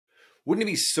Wouldn't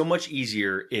it be so much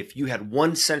easier if you had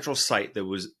one central site that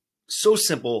was so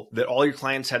simple that all your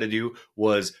clients had to do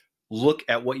was look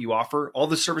at what you offer, all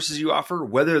the services you offer,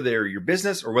 whether they're your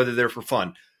business or whether they're for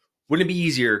fun? Wouldn't it be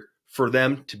easier for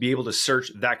them to be able to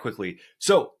search that quickly?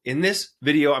 So in this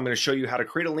video, I'm going to show you how to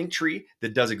create a link tree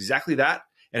that does exactly that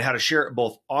and how to share it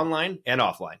both online and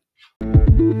offline.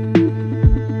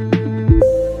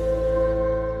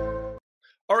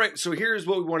 All right, so here's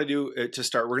what we want to do to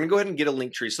start. We're going to go ahead and get a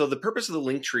link tree. So the purpose of the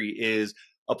link tree is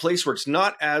a place where it's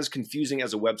not as confusing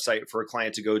as a website for a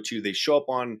client to go to. They show up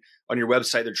on your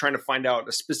website. They're trying to find out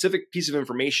a specific piece of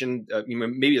information,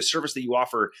 maybe a service that you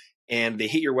offer, and they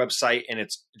hit your website and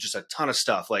it's just a ton of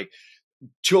stuff, like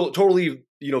totally,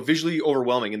 visually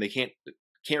overwhelming, and they can't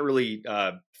really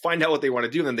find out what they want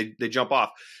to do, and then they jump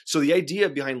off. So the idea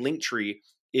behind Linktree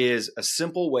is a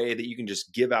simple way that you can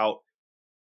just give out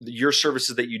your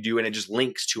services that you do, and it just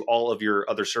links to all of your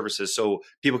other services. So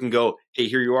people can go, hey,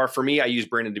 here you are. For me, I use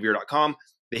DeVere.com.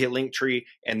 They hit Linktree,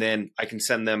 and then I can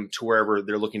send them to wherever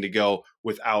they're looking to go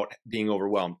without being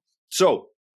overwhelmed. So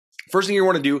first thing you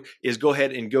want to do is go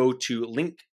ahead and go to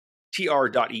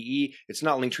linktr.ee. It's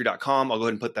not linktree.com. I'll go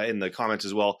ahead and put that in the comments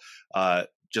as well,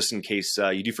 just in case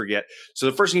you do forget. So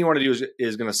the first thing you want to do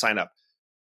is going to sign up.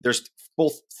 There's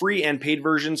both free and paid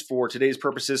versions. For today's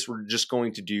purposes, we're just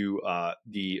going to do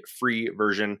the free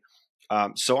version.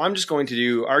 So I'm just going to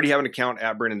do, I already have an account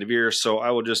at Brandon DeVere, so I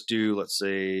will just do, let's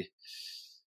say,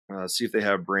 see if they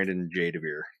have Brandon J.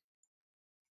 DeVere.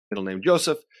 Middle name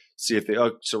Joseph. See if they,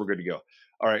 oh, so we're good to go.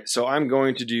 All right, so I'm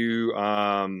going to do,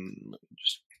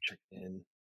 just check in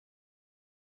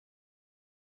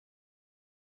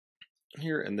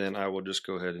here, and then I will just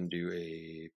go ahead and do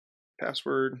a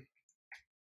password.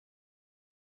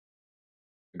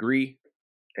 Agree,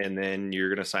 and then you're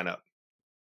going to sign up.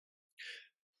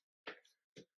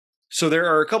 So there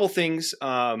are a couple things. So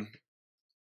I'm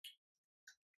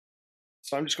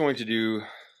just going to do,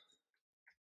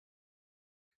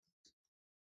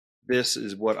 this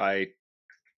is what the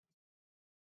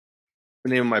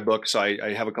name of my book. So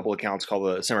I have a couple accounts called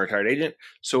the Semi-Retired Agent.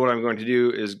 So what I'm going to do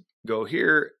is go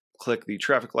here, click the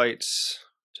traffic lights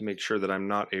to make sure that I'm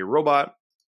not a robot,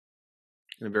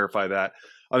 and verify that.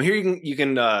 Here you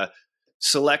can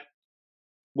select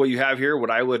what you have here. What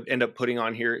I would end up putting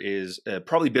on here is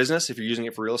probably business if you're using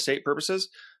it for real estate purposes,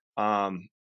 and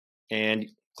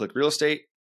click real estate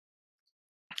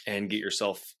and get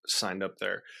yourself signed up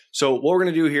there. So what we're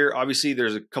going to do here, obviously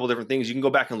there's a couple different things. You can go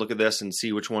back and look at this and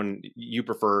see which one you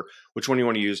prefer, which one you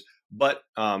want to use. But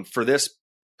for these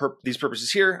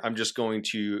purposes here, I'm just going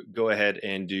to go ahead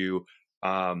and do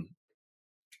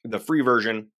the free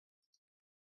version,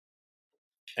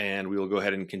 and we will go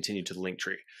ahead and continue to the link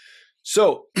tree.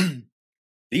 So the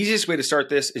easiest way to start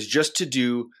this is just to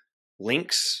do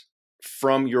links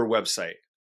from your website.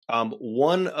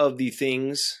 One of the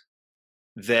things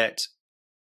that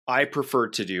I prefer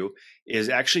to do is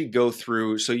actually go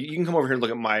through. So you can come over here and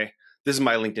look at this is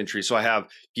my LinkedIn tree. So I have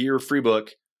get your free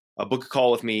book, book a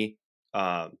call with me,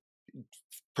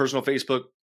 personal Facebook,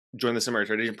 join the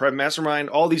Semi-Retired Agent Private Mastermind,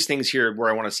 all these things here where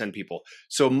I want to send people.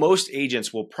 So most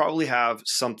agents will probably have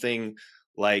something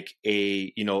like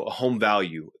a home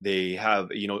value. They have,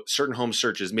 certain home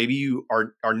searches. Maybe you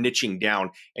are niching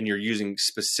down and you're using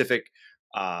specific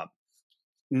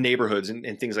neighborhoods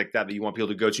and things like that you want people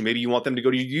to go to. Maybe you want them to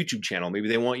go to your YouTube channel. Maybe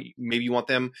you want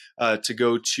them to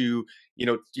go to,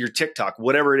 your TikTok,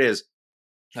 whatever it is.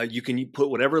 You can put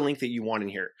whatever link that you want in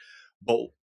here. But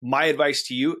my advice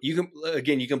to you, you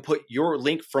can put your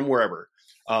link from wherever.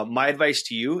 My advice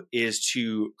to you is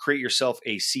to create yourself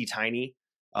a ctiny.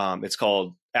 It's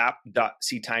called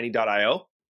app.ctiny.io.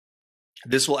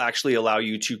 This will actually allow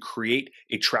you to create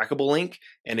a trackable link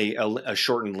and a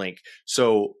shortened link.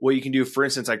 So what you can do, for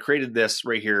instance, I created this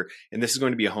right here, and this is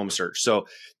going to be a home search. So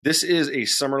this is a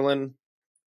Summerlin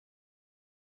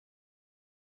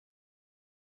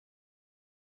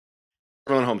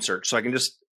home search. So I can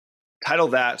just title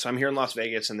that. So I'm here in Las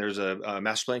Vegas, and there's a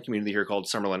master plan community here called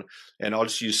Summerlin, and I'll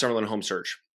just use Summerlin home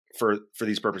search for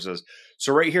these purposes.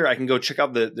 So right here, I can go check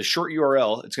out the short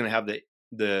URL. It's going to have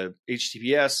the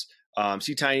HTTPS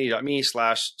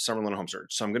ctiny.me/Summerlin home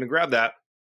search. So I'm going to grab that.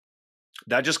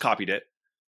 That just copied it.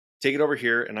 Take it over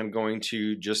here, and I'm going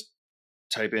to just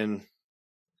type in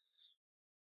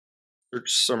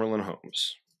search Summerlin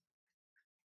homes,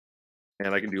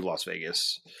 and I can do Las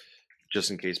Vegas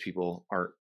just in case people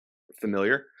aren't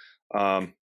familiar. So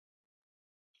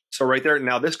right there,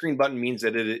 now this green button means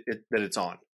that it's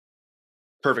on.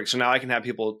 Perfect. So now I can have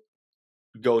people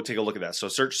go take a look at that. So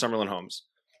search Summerlin homes.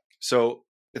 So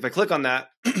if I click on that,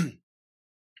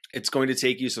 it's going to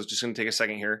take you. So it's just going to take a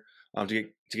second here. to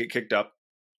get kicked up.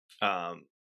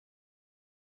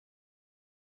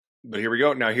 But here we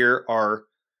go. Now here are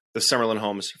the Summerlin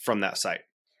homes from that site.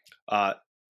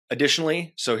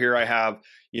 Additionally, so here I have,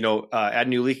 add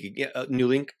new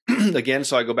link again.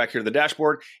 So I go back here to the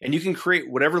dashboard, and you can create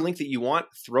whatever link that you want,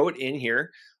 throw it in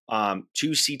here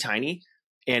to C-Tiny,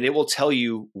 and it will tell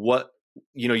you what,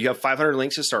 you have 500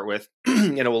 links to start with,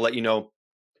 and it will let you know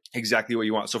exactly what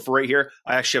you want. So for right here,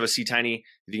 I actually have a C-Tiny.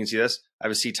 If you can see this, I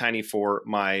have a C-Tiny for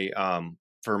my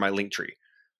link tree.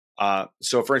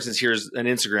 So for instance, here's an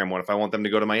Instagram one. If I want them to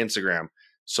go to my Instagram,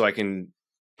 so I can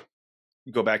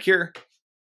go back here,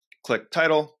 click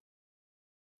title,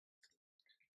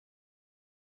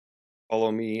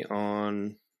 follow me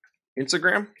on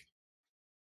Instagram,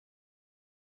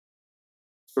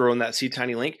 throw in that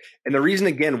C-Tiny link. And the reason,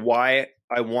 again, why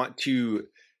I want to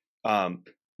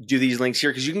do these links here,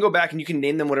 because you can go back and you can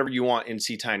name them whatever you want in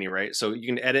C-Tiny, right? So you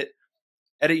can edit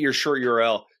your short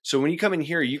URL. So when you come in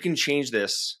here, you can change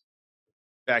this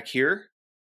back here.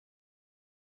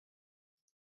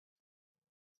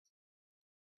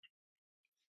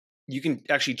 You can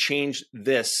actually change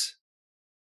this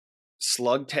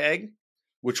slug tag,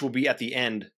 which will be at the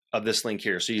end of this link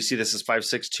here. So you see this is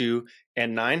 562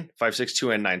 and 9,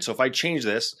 562 and 9. So if I change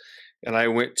this and I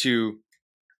went to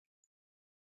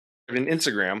an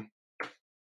Instagram,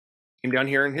 came down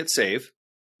here and hit save,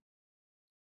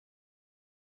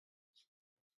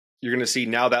 you're going to see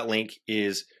now that link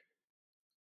is,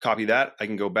 copy that. I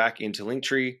can go back into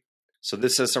Linktree. So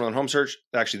this says Summerlin Home Search.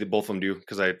 Actually, both of them do,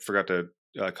 because I forgot to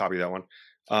copy that one.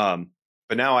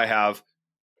 But now I have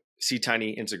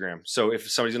C-Tiny Instagram. So if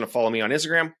somebody's going to follow me on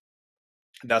Instagram,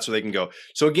 that's where they can go.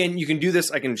 So again, you can do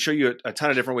this. I can show you a ton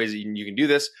of different ways that you can do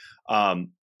this.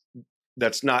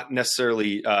 That's not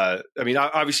necessarily,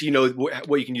 obviously,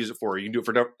 what you can use it for. You can do it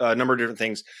for a number of different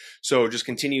things. So just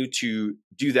continue to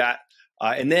do that.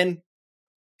 And then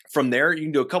from there, you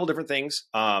can do a couple different things.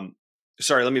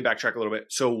 Sorry, let me backtrack a little bit.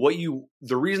 So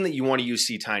the reason that you want to use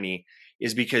C-Tiny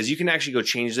is because you can actually go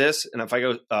change this. And if I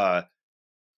go,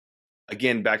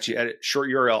 again, back to edit short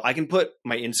URL, I can put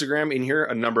my Instagram in here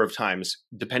a number of times,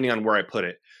 depending on where I put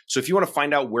it. So if you want to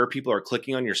find out where people are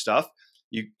clicking on your stuff,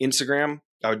 Instagram,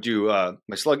 I would do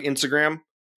my slug Instagram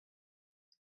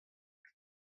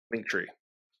Linktree.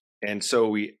 And so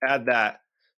we add that.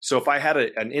 So if I had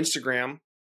an Instagram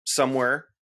somewhere,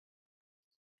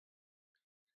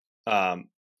 I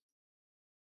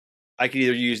could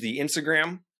either use the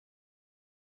Instagram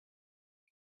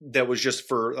that was just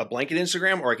for a blanket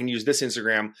Instagram, or I can use this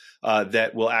Instagram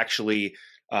that will actually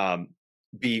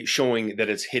be showing that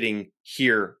it's hitting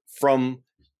here from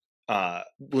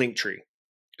Linktree.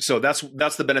 So that's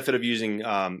the benefit of using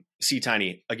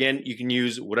C-Tiny. Again, you can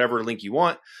use whatever link you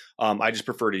want. I just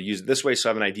prefer to use it this way, so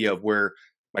I have an idea of where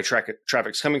my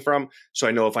traffic's coming from, so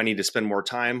I know if I need to spend more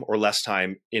time or less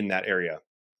time in that area.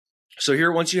 So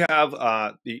here, once you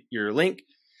have your link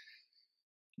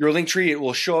tree, it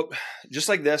will show up just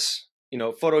like this.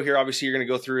 Photo here. Obviously, you're going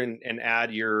to go through and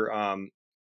add your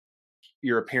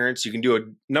appearance. You can do a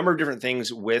number of different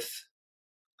things with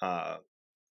your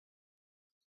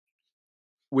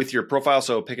profile.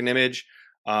 So pick an image.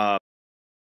 So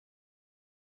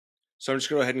I'm just going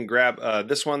to go ahead and grab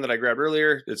this one that I grabbed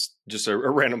earlier. It's just a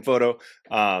random photo,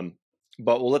 but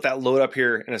we'll let that load up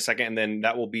here in a second, and then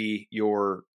that will be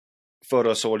your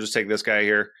photo. So we'll just take this guy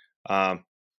here,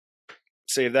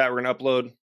 save that. We're going to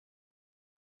upload.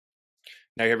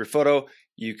 Now you have your photo.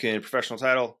 You can professional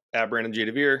title, add Brandon J.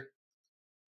 DeVere.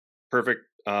 Perfect.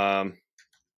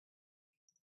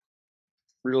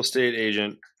 Real estate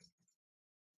agent,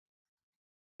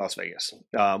 Las Vegas.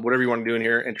 Whatever you want to do in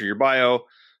here, enter your bio.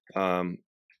 Whatever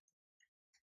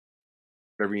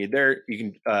you need there. You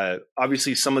can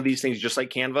obviously, some of these things, just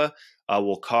like Canva,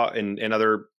 will cost, and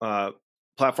other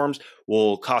platforms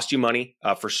will cost you money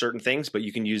for certain things, but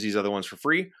you can use these other ones for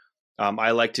free.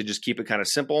 I like to just keep it kind of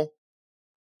simple,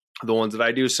 the ones that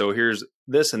I do. So here's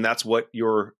this, and that's what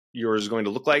yours is going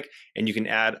to look like. And you can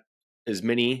add as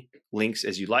many links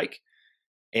as you like.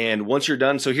 And once you're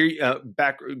done, so here,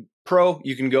 back Pro,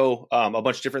 you can go a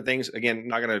bunch of different things. Again,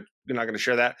 not gonna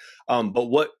share that. But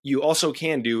what you also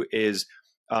can do is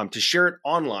to share it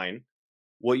online.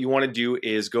 What you want to do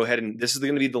is go ahead, and this is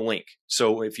going to be the link.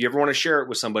 So if you ever want to share it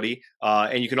with somebody,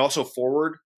 and you can also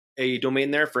forward a domain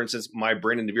there. For instance,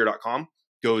 mybrandondevere.com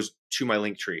goes to my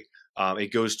link tree.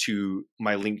 It goes to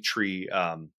my link tree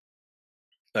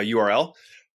URL.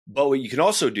 But what you can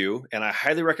also do, and I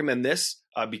highly recommend this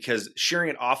because sharing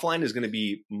it offline is going to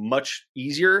be much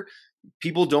easier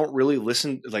people don't really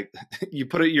listen. Like you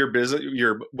put it your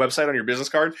website on your business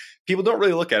card. People don't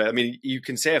really look at it. I mean, you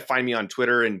can say find me on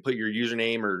Twitter and put your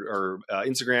username or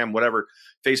Instagram, whatever,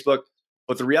 Facebook.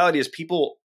 But the reality is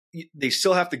people, they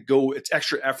still have to go. It's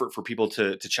extra effort for people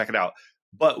to check it out.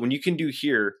 But what you can do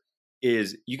here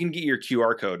is you can get your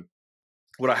QR code.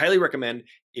 What I highly recommend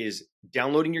is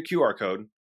downloading your QR code,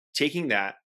 taking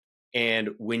that, and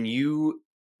when you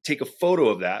take a photo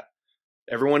of that,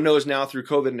 everyone knows now through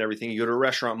COVID and everything, you go to a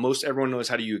restaurant, most everyone knows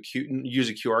how to use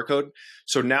a QR code.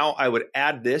 So now I would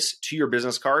add this to your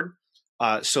business card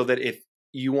so that if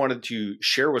you wanted to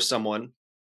share with someone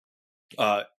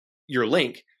your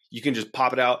link, you can just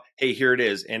pop it out. Hey, here it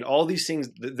is. And all these things,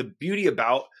 the beauty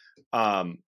about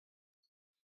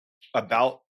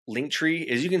Linktree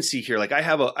is you can see here, like I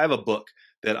have a book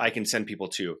that I can send people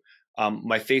to.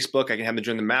 My Facebook, I can have them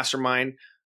join the mastermind.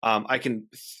 I can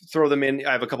throw them in.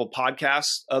 I have a couple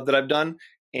podcasts that I've done,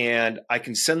 and I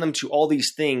can send them to all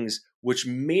these things, which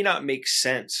may not make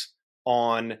sense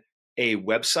on a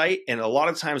website. And a lot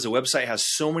of times the website has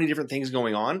so many different things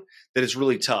going on that it's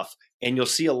really tough. And you'll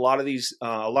see a lot of these,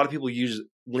 a lot of people use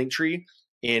Linktree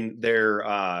in their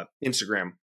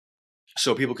Instagram,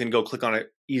 so people can go click on it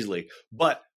easily.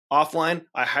 But offline,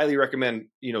 I highly recommend,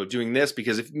 doing this,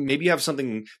 because if maybe you have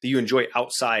something that you enjoy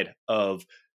outside of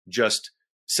just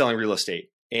selling real estate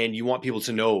and you want people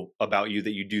to know about you,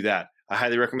 that you do that, I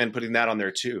highly recommend putting that on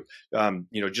there too.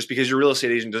 Just because you're a real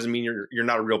estate agent doesn't mean you're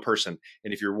not a real person.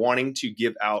 And if you're wanting to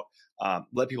give out,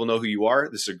 let people know who you are,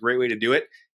 this is a great way to do it.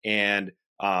 And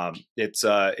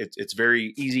it's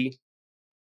very easy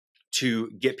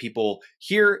to get people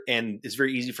here, and it's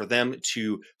very easy for them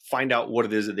to find out what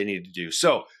it is that they need to do.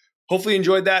 So hopefully you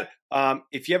enjoyed that.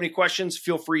 If you have any questions,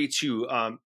 feel free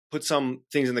to put some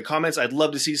things in the comments. I'd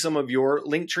love to see some of your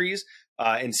link trees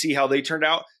and see how they turned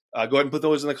out. Go ahead and put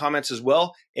those in the comments as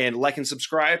well, and like and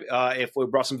subscribe if we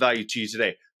brought some value to you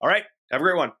today. All right, have a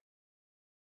great one.